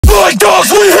like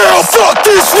dogs we hail. Fuck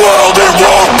this world, it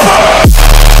won't pass.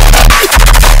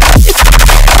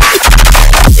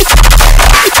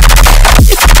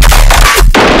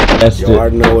 You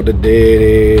already know what the deal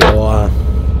is, boy.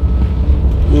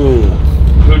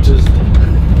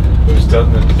 Who's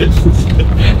done this?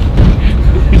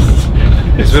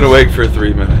 He's been awake for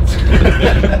 3 minutes.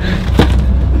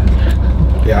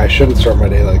 Yeah, I shouldn't start my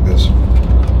day like this.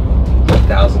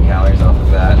 1,000 calories off of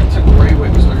that. It's a great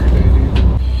way to start your day, dude.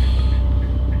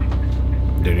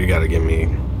 Dude, you gotta give me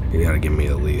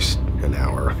at least an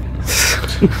hour.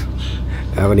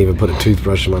 I haven't even put a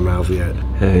toothbrush in my mouth yet.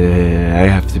 I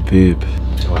have to poop.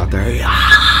 Go out there.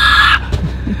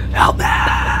 Help me!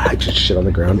 Just shit on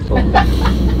the ground.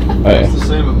 Alright. It's the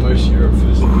same at most Europe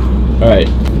physically. Alright.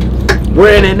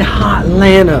 We're in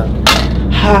Hotlanta.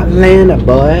 Hotlanta,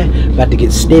 boy. About to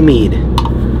get stimmied.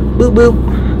 Boop boop.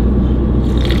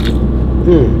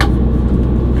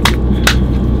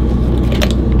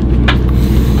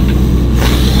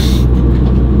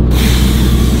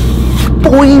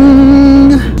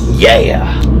 Boing!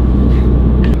 Yeah!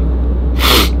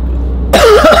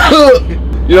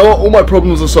 You know what? All my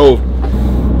problems are solved.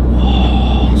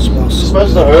 Oh, smells so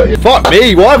Supposed to hurt you. Fuck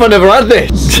me! Why have I never had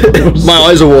this? My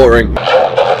eyes are watering.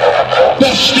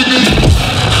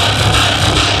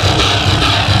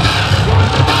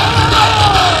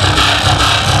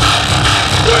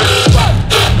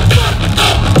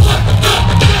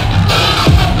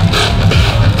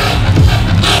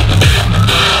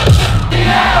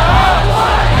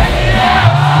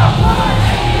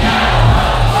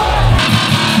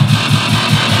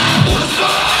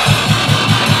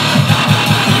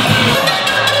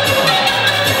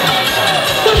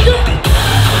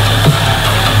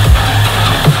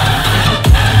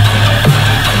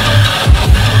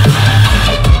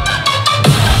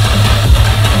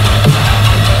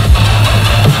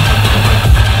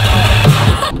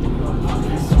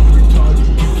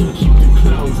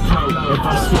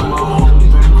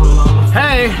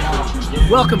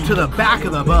 Welcome to the back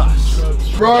of the bus.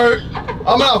 Bro,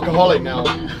 I'm an alcoholic now.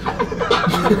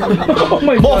 Oh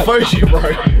my God. Morphosia, bro.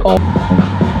 Oh.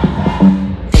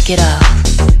 Pick it up.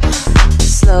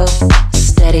 Slow,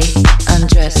 steady,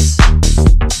 undress.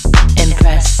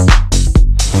 Impress.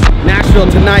 Nashville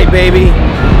tonight, baby.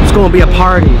 It's gonna be a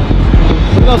party.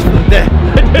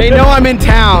 They know I'm in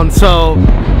town, so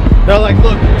they're like,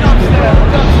 look,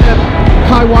 dubstep.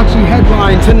 Kai Wachi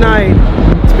headline tonight.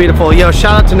 It's beautiful. Yo,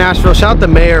 shout out to Nashville. Shout out the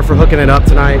mayor for hooking it up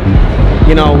tonight.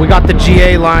 You know, we got the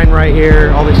GA line right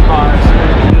here, all these cars. We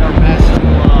did our best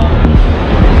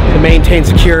to maintain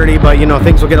security, but you know,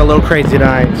 things will get a little crazy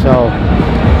tonight, so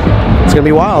it's gonna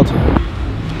be wild.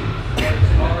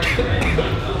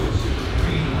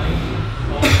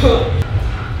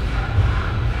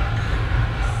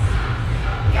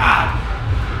 God,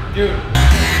 dude.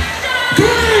 3,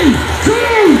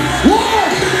 2,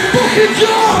 1, fucking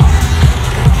jump!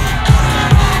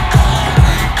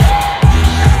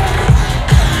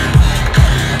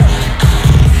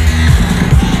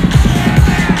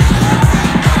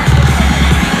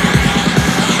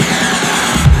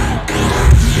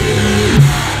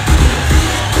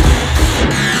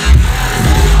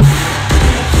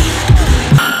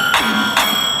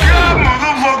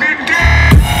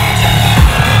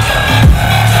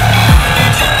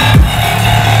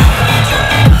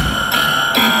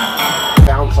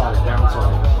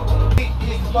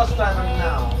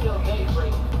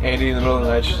 Andy in the middle of the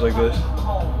night, she's like this.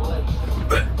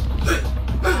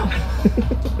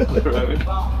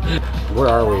 Where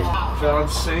are we? Found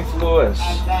St. Louis.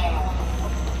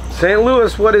 St.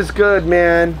 Louis, what is good,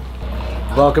 man?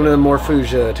 Welcome to the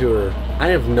Morphosia tour. I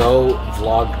have no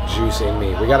vlog juice in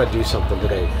me. We gotta do something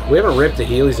today. We haven't ripped the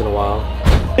Heelys in a while.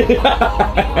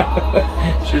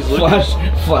 She's looking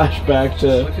Flashback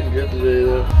to. looking good today,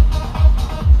 though.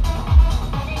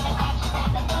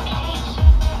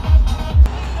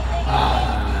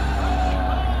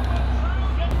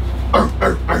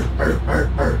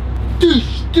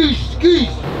 Skis.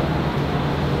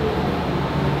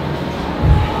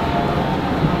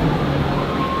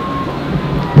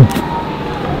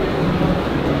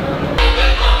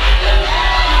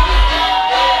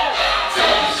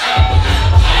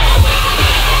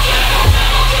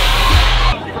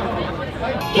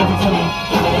 Give it to me,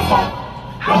 give it a stop.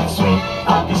 Rock sweet,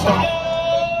 up the stop.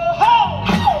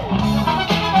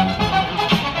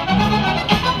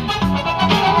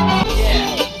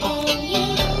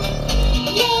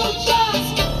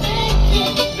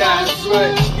 That's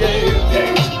what you do,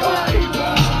 baby.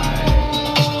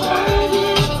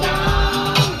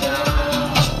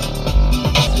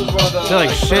 I feel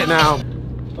like shit now.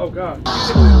 Oh God.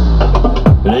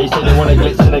 They said they wanna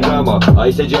get in the glamour.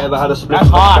 I said you ever had a split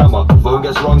scammer. Phone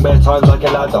gets wrong bare times like a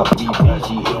ladder.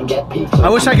 I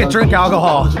wish I could drink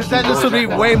alcohol. Then this would be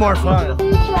way more fun.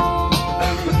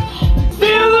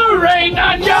 Feel the rain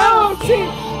on your cheek.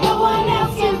 No one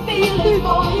else can feel it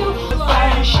for you.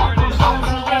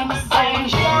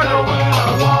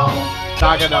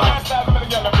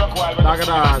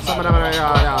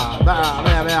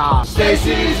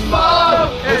 Stacy's mom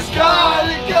has got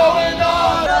it going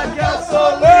on.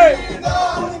 Gasolina,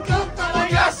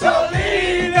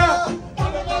 gasolina,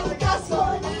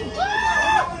 gasolina.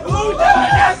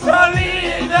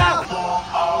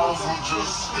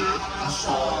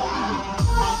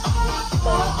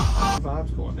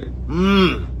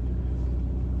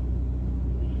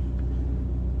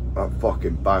 That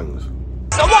fucking bangs.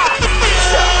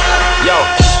 Yo,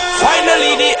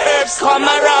 finally the herbs come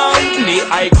around. The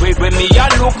high grade when me a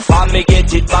look for me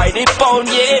get it by the pound,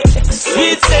 yeah.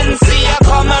 Sweet sensei a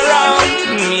come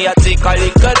around. Me a take a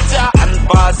little jar and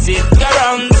pass it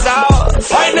around. So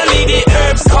finally the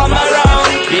herbs come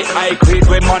around. The high grade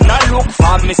when man a look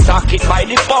for me stock it by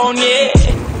the pound, yeah.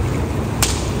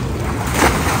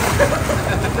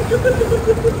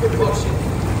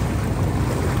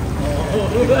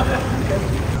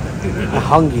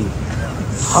 Hungry.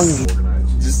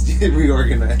 Just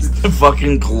reorganized.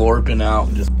 Fucking glorping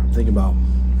out. Just Think about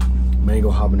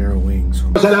mango habanero wings.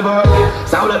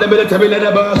 Sound at the military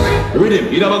leather bus.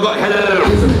 Rhythm, you never got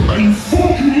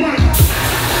hell.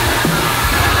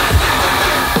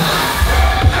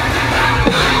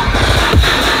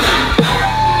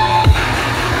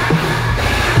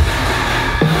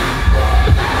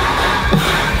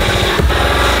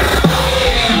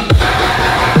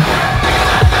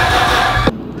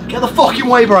 Get the fucking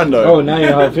way, Brando. Oh, now you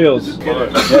know how it feels. Yeah,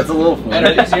 it's a little fun.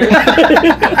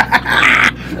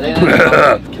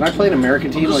 Can I play an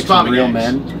American team like some real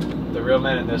men? The real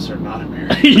men in this are not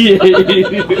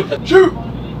American. Shoot!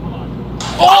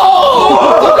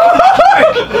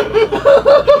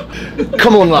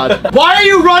 Come on, lad. Why are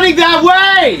you running that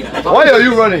way? Why are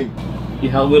you running? You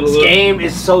held it a This little. game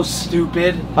is so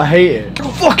stupid. I hate it.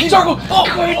 Fucking circle!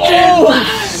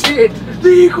 Oh shit! The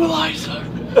equalizer!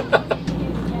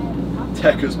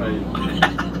 Techers, mate.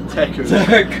 Techers.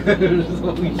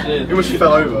 Holy shit. It almost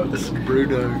fell over. This is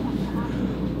Bruno.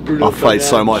 I've played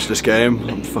so much this game.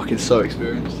 I'm fucking so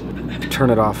experienced. Turn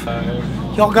it off.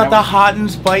 Y'all got the hot and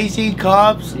spicy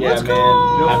cups? Yeah, Let's man.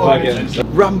 go! I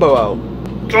fucking. Rambo out.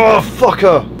 Oh,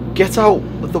 fucker. Get out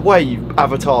of the way, you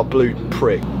Avatar blue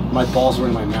prick. My balls were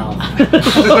in my mouth.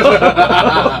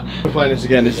 We're playing this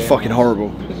again. This is fucking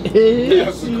horrible. It'd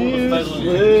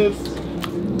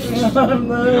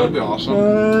be awesome.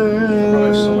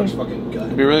 So much fucking gut.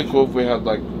 It'd be really cool if we had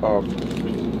like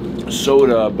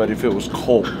soda, but if it was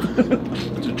cold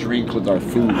to drink with our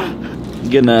food.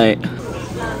 good night.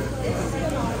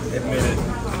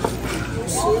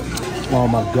 Oh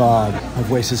my god.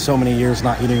 I've wasted so many years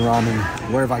not eating ramen.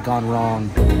 Where have I gone wrong?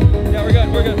 Yeah, we're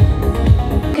good. We're good.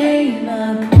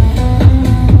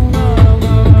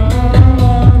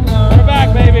 We're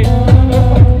back, baby.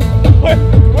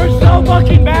 We're so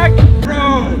fucking back.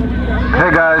 Hey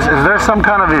guys, is there some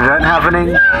kind of event happening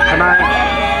tonight?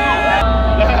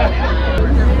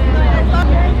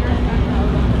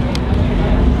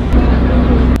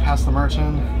 Pass the merch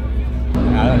in.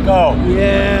 Go.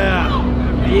 Yeah!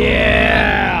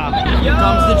 Yeah! Here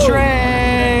comes the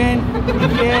train!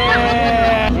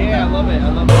 Yeah! Yeah, I love it. I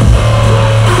love it.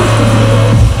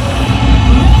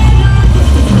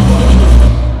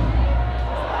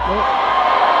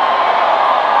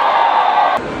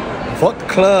 Fuck the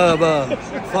club up.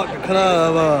 Fuck the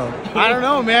club up. I don't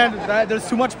know, man. There's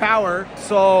too much power,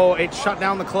 so it shut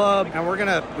down the club, and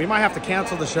we might have to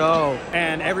cancel the show,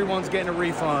 and everyone's getting a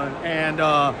refund, and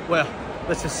well,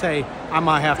 let's just say I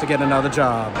might have to get another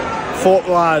job. Fort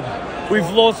lad. We've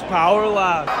lost power,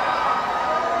 lad.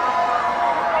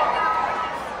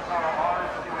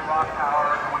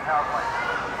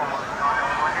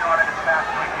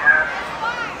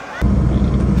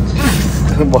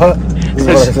 What?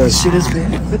 Shit is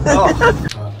bad.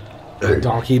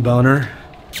 Donkey boner.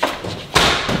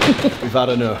 We've had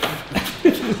enough.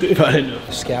 We've had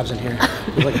enough. Scabs in here.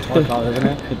 It's like a toy collar, isn't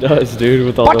it? It does, dude,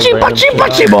 with all those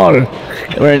random ball.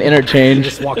 We're in interchange.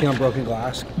 Just walking on broken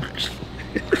glass.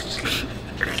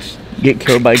 Get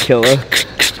killed by killer.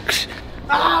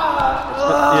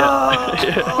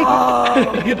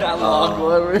 Get that long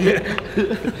whatever.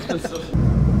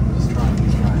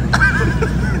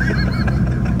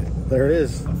 There it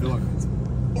is.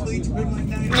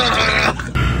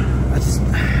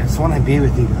 That's when I be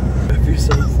with you. If you're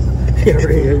so.